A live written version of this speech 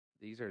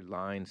These are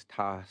lines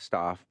tossed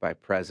off by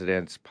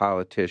presidents,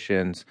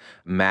 politicians,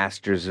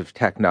 masters of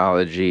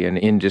technology and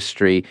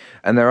industry,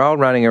 and they're all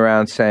running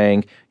around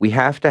saying, we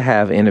have to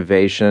have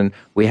innovation,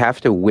 we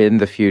have to win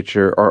the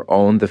future or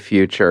own the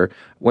future.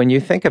 When you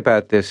think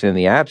about this in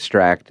the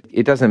abstract,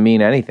 it doesn't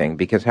mean anything,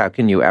 because how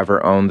can you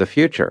ever own the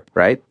future,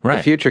 right? Right.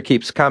 The future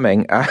keeps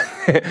coming,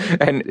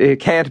 and it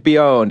can't be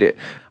owned.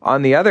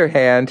 On the other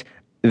hand,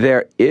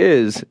 there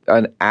is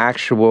an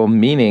actual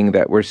meaning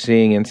that we're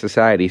seeing in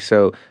society.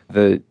 So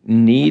the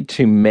need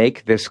to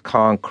make this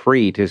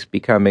concrete is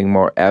becoming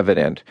more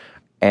evident.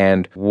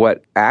 And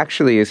what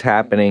actually is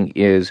happening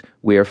is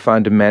we are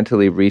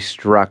fundamentally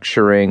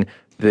restructuring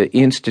the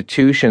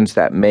institutions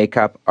that make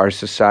up our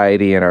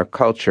society and our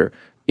culture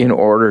in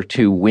order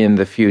to win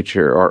the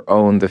future or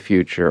own the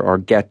future or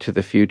get to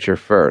the future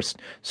first.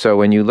 So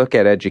when you look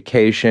at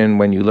education,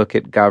 when you look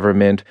at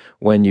government,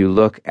 when you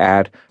look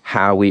at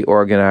how we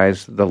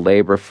organize the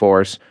labor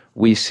force,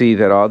 we see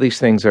that all these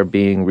things are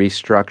being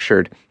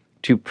restructured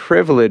to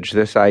privilege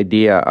this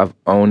idea of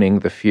owning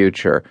the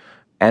future.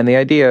 And the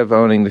idea of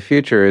owning the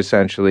future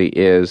essentially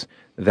is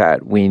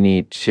that we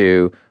need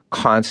to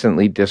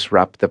constantly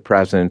disrupt the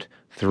present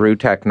through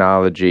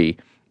technology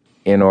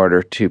in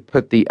order to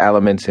put the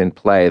elements in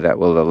play that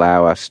will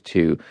allow us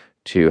to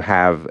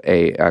have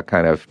a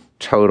kind of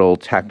total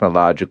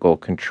technological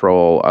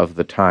control of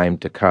the time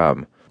to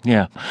come.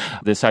 Yeah.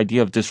 This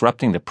idea of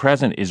disrupting the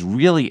present is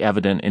really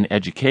evident in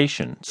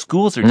education.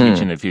 Schools are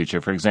teaching the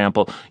future. For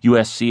example,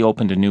 USC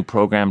opened a new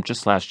program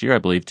just last year, I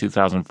believe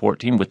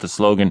 2014, with the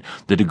slogan,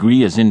 "The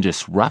degree is in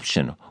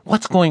disruption."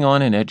 What's going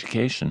on in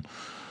education?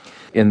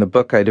 In the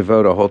book, I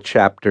devote a whole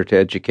chapter to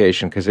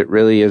education because it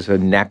really is a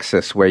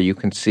nexus where you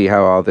can see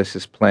how all this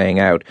is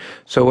playing out.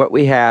 So what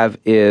we have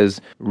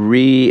is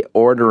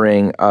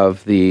reordering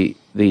of the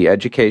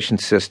education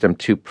system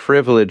to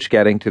privilege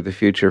getting to the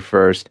future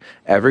first.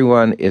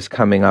 Everyone is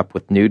coming up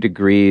with new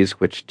degrees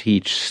which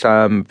teach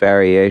some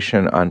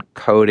variation on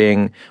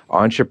coding,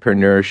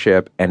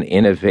 entrepreneurship, and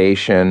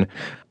innovation.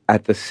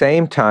 At the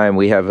same time,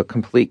 we have a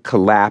complete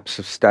collapse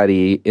of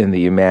study in the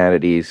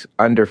humanities,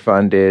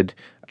 underfunded,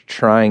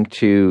 trying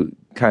to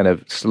kind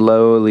of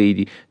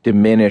slowly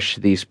diminish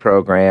these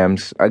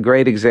programs. A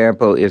great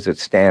example is at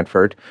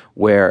Stanford,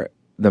 where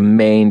the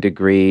main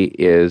degree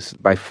is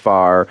by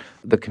far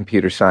the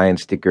computer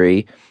science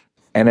degree.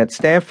 And at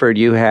Stanford,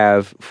 you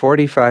have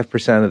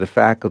 45% of the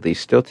faculty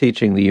still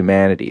teaching the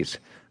humanities,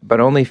 but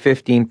only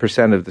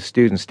 15% of the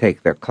students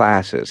take their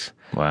classes.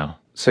 Wow.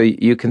 So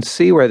you can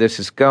see where this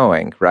is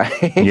going,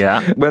 right?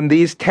 Yeah. When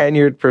these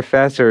tenured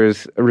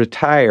professors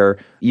retire,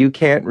 you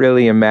can't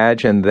really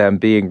imagine them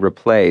being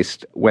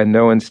replaced when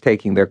no one's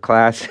taking their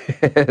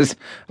classes.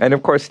 And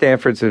of course,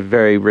 Stanford's a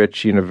very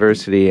rich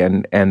university,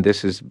 and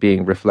this is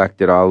being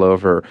reflected all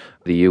over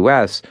the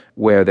U.S.,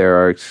 where there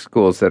are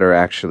schools that are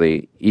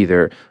actually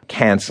either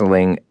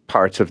canceling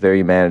parts of their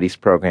humanities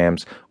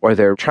programs or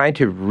they're trying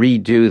to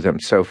redo them.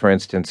 So, for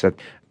instance, at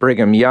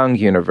Brigham Young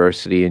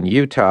University in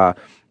Utah,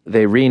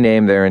 they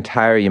renamed their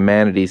entire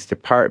humanities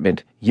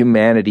department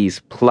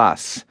Humanities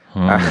Plus.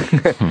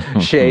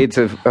 Shades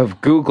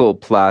of Google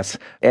Plus.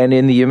 And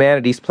in the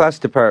Humanities Plus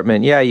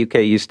department,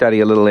 you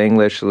study a little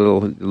English, a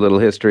little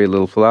history, a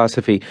little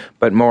philosophy,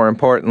 but more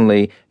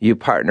importantly, you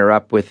partner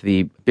up with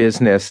the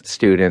business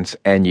students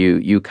and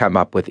you come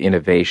up with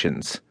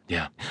innovations.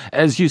 Yeah.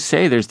 As you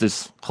say, there's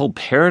this whole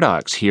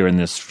paradox here in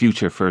this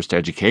future-first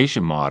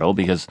education model,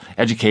 because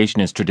education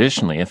is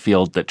traditionally a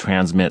field that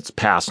transmits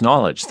past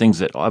knowledge, things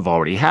that have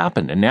already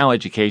happened. And now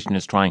education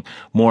is trying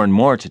more and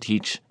more to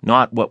teach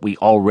not what we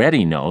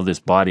already know, this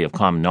body of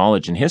common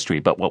knowledge and history,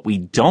 but what we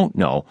don't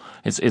know.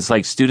 It's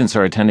like students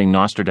are attending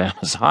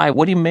Nostradamus High.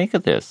 What do you make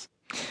of this?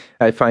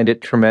 I find it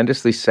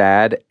tremendously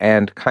sad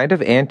and kind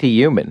of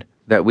anti-human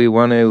that we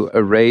want to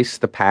erase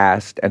the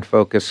past and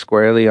focus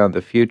squarely on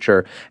the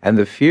future. And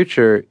the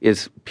future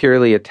is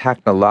purely a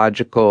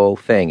technological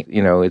thing.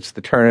 You know, it's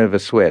the turn of a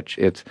switch.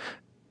 It's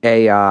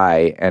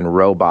AI and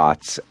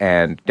robots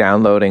and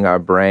downloading our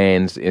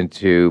brains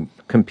into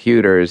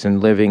computers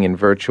and living in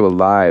virtual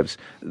lives.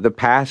 The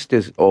past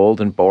is old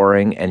and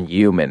boring and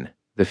human.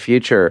 The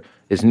future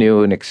is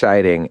new and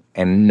exciting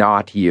and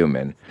not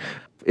human.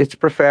 It's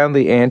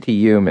profoundly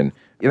anti-human.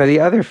 You know, the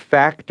other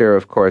factor,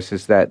 of course,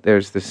 is that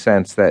there's the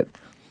sense that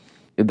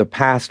the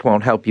past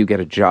won't help you get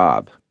a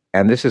job.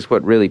 And this is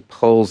what really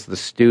pulls the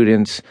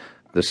students,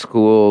 the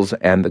schools,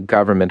 and the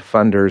government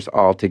funders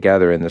all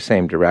together in the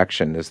same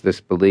direction, is this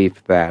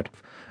belief that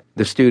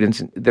the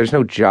students, there's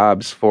no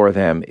jobs for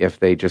them if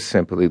they just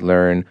simply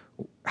learn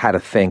how to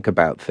think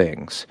about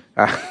things.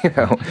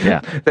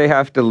 They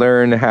have to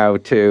learn how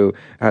to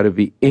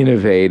be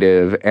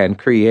innovative and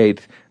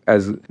create.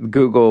 As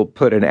Google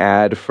put an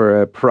ad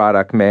for a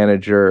product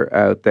manager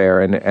out there,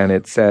 and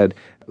it said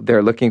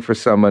they're looking for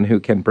someone who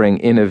can bring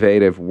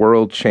innovative,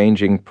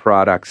 world-changing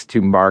products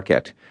to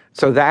market.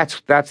 So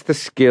that's the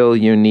skill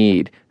you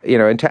need.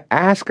 And to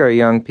ask our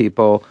young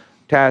people,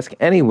 to ask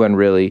anyone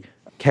really,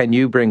 can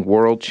you bring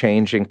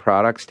world-changing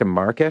products to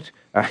market?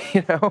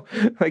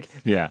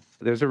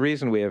 There's a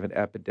reason we have an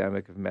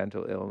epidemic of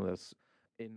mental illness